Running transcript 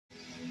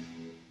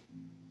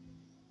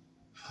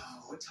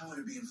what time would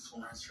it be in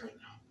Florence right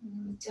now?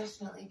 We'd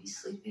definitely be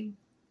sleeping.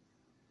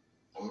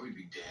 Or we'd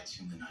be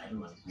dancing the night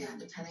away. Yeah,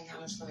 depending how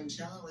much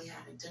limoncello we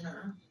had at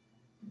dinner.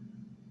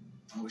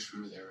 I wish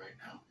we were there right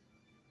now.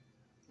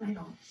 I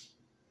don't.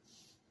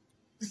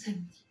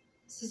 Listen,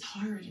 this is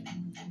hard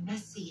and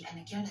messy, and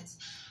again, it's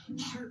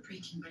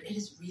heartbreaking, but it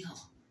is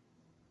real.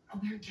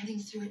 And we're getting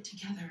through it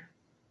together.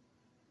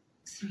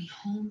 Listen,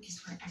 home is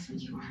wherever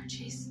you are,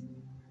 Chase.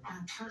 Our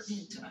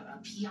apartment, a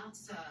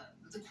piazza,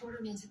 the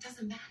Quartermans, it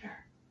doesn't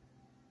matter.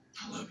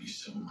 I love you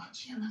so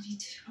much. I love you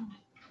too.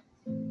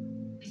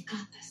 We've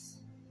got this.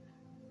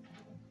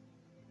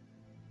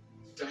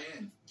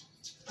 Diane,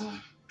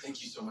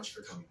 thank you so much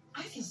for coming.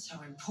 I feel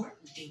so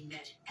important being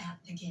met at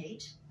the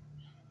gate.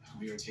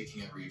 We are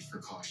taking every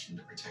precaution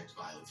to protect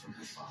Violet from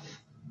her father.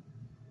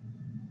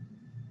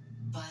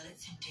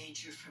 Violet's in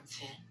danger from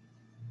Finn.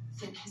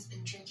 Finn has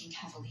been drinking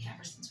heavily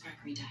ever since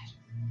Gregory died.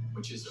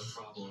 Which is a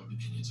problem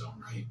in its own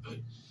right, but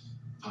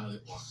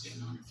Violet walked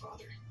in on her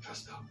father,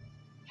 passed out.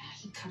 Yeah,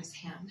 he cut his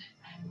hand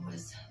and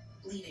was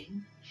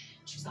bleeding.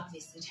 She was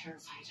obviously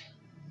terrified.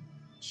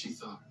 She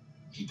thought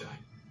he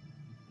died,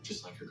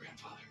 just like her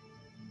grandfather.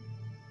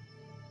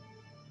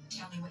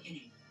 Tell me what you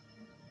need.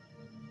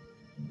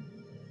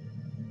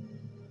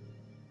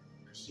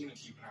 Kristina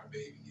keeping our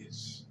baby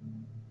it's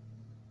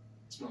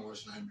my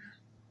worst nightmare.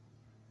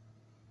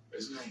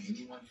 Isn't that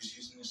anyone who's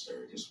using a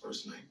surrogate's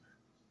worst nightmare?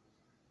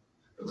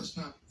 But let's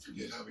not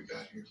forget how we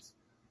got here.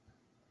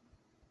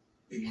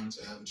 We wanted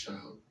to have a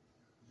child,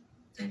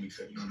 and we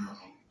couldn't on our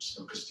own.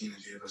 So Kristina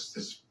gave us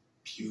this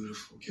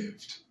beautiful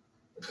gift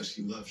because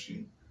she loves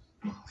you,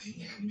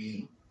 Molly, and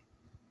me.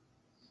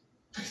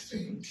 I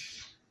think.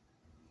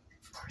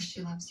 Of course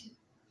she loves you.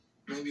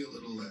 Maybe a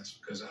little less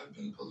because I've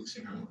been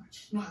policing her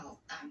life. Well,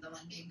 I'm the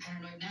one being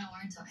paranoid now,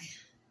 aren't I?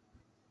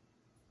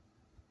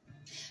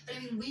 But I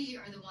mean, we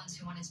are the ones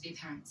who wanted to be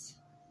parents,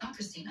 not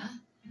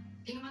Kristina.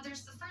 Being a mother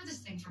is the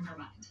furthest thing from her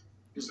mind.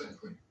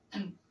 Exactly.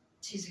 And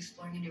she's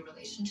exploring a new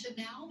relationship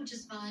now, which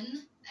is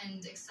fun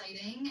and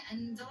exciting.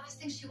 And the last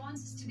thing she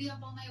wants is to be up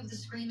all night with a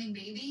screaming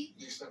baby.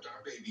 Except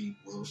our baby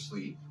will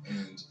sleep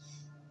and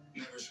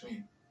never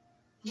scream.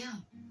 Yeah,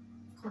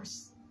 of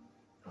course.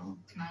 It'll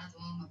come out of the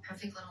womb a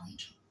perfect little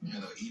angel. Yeah,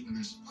 they'll eat when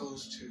they're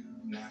supposed to,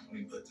 nap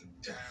when we put them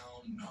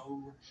down,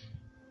 no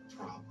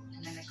problem.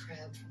 And in a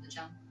crib from the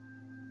jump.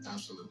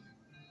 Absolutely.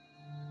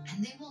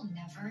 And they will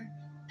never,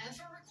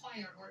 ever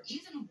require or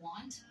even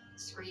want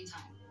screen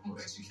time. Oh,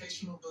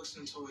 educational books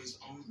and toys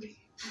only.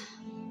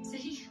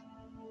 See?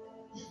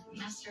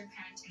 Master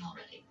parenting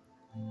already.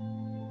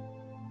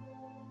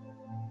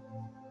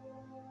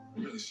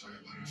 I'm really sorry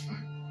about our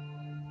fight.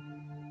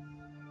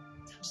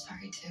 I'm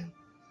sorry too.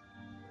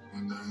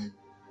 And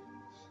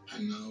I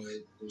know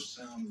it will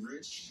sound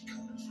rich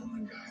coming from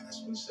a guy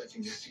that's been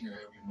second guessing her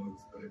every move,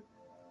 but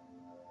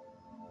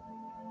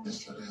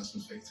let's try to have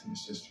some faith in your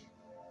sister.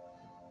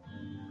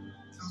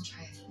 I'll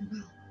try if you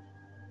will.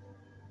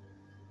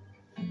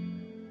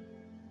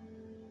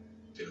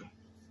 Do.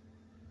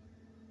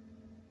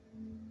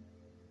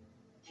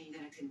 Are you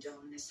going to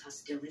condone this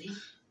hostility?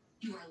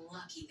 You are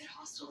lucky that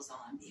hostile is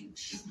all I'm being.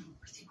 She's not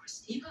worthy,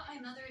 Kristina. You got my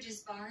mother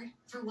disbarred?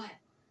 For what?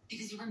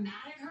 Because you were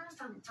mad at her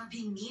for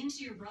being mean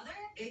to your brother?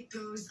 It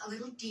goes a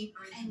little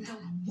deeper than And that.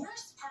 the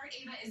worst part,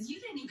 Ava, is you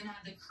didn't even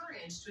have the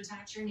courage to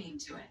attach your name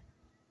to it.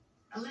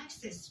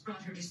 Alexis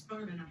brought her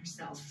disbarment on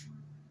herself.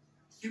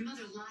 Your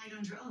mother lied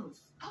under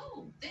oath.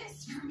 Oh,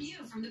 this from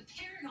you, from the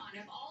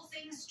paragon of all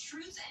things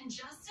truth and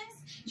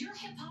justice? Your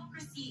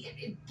hypocrisy,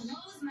 it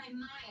blows my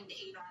mind,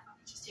 Ava.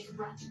 Just take a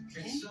breath,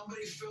 okay? Can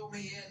somebody fill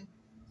me in?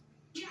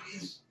 Yeah,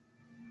 Please.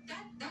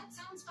 that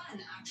sounds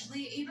fun,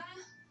 actually. Ava,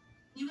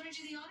 you want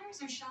to do the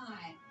honors, or shall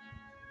I?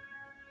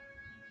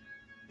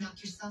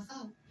 Knock yourself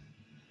out.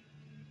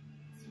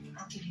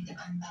 I'll give you the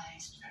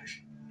unbiased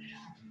version.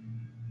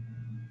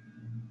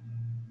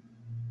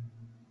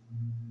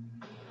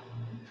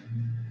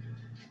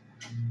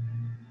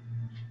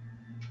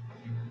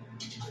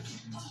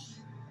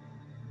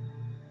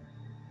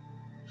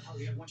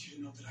 Holly, I want you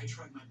to know that I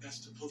tried my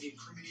best to pull the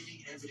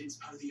incriminating evidence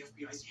out of the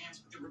FBI's hands,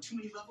 but there were too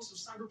many levels of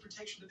cyber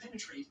protection to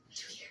penetrate.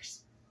 2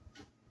 years.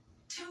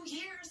 2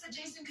 years that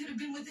Jason could have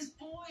been with his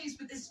boys,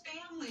 with his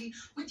family,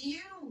 with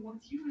you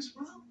as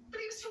well. But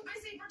he was too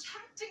busy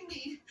protecting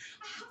me.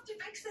 I have to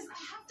fix this. I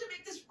have to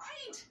make this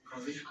right.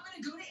 Harvey, I'm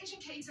going to go to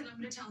Agent Cates and I'm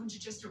going to tell him to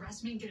just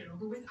arrest me and get it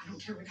over with. I don't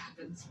care what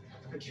happens.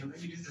 I can't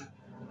let you do that.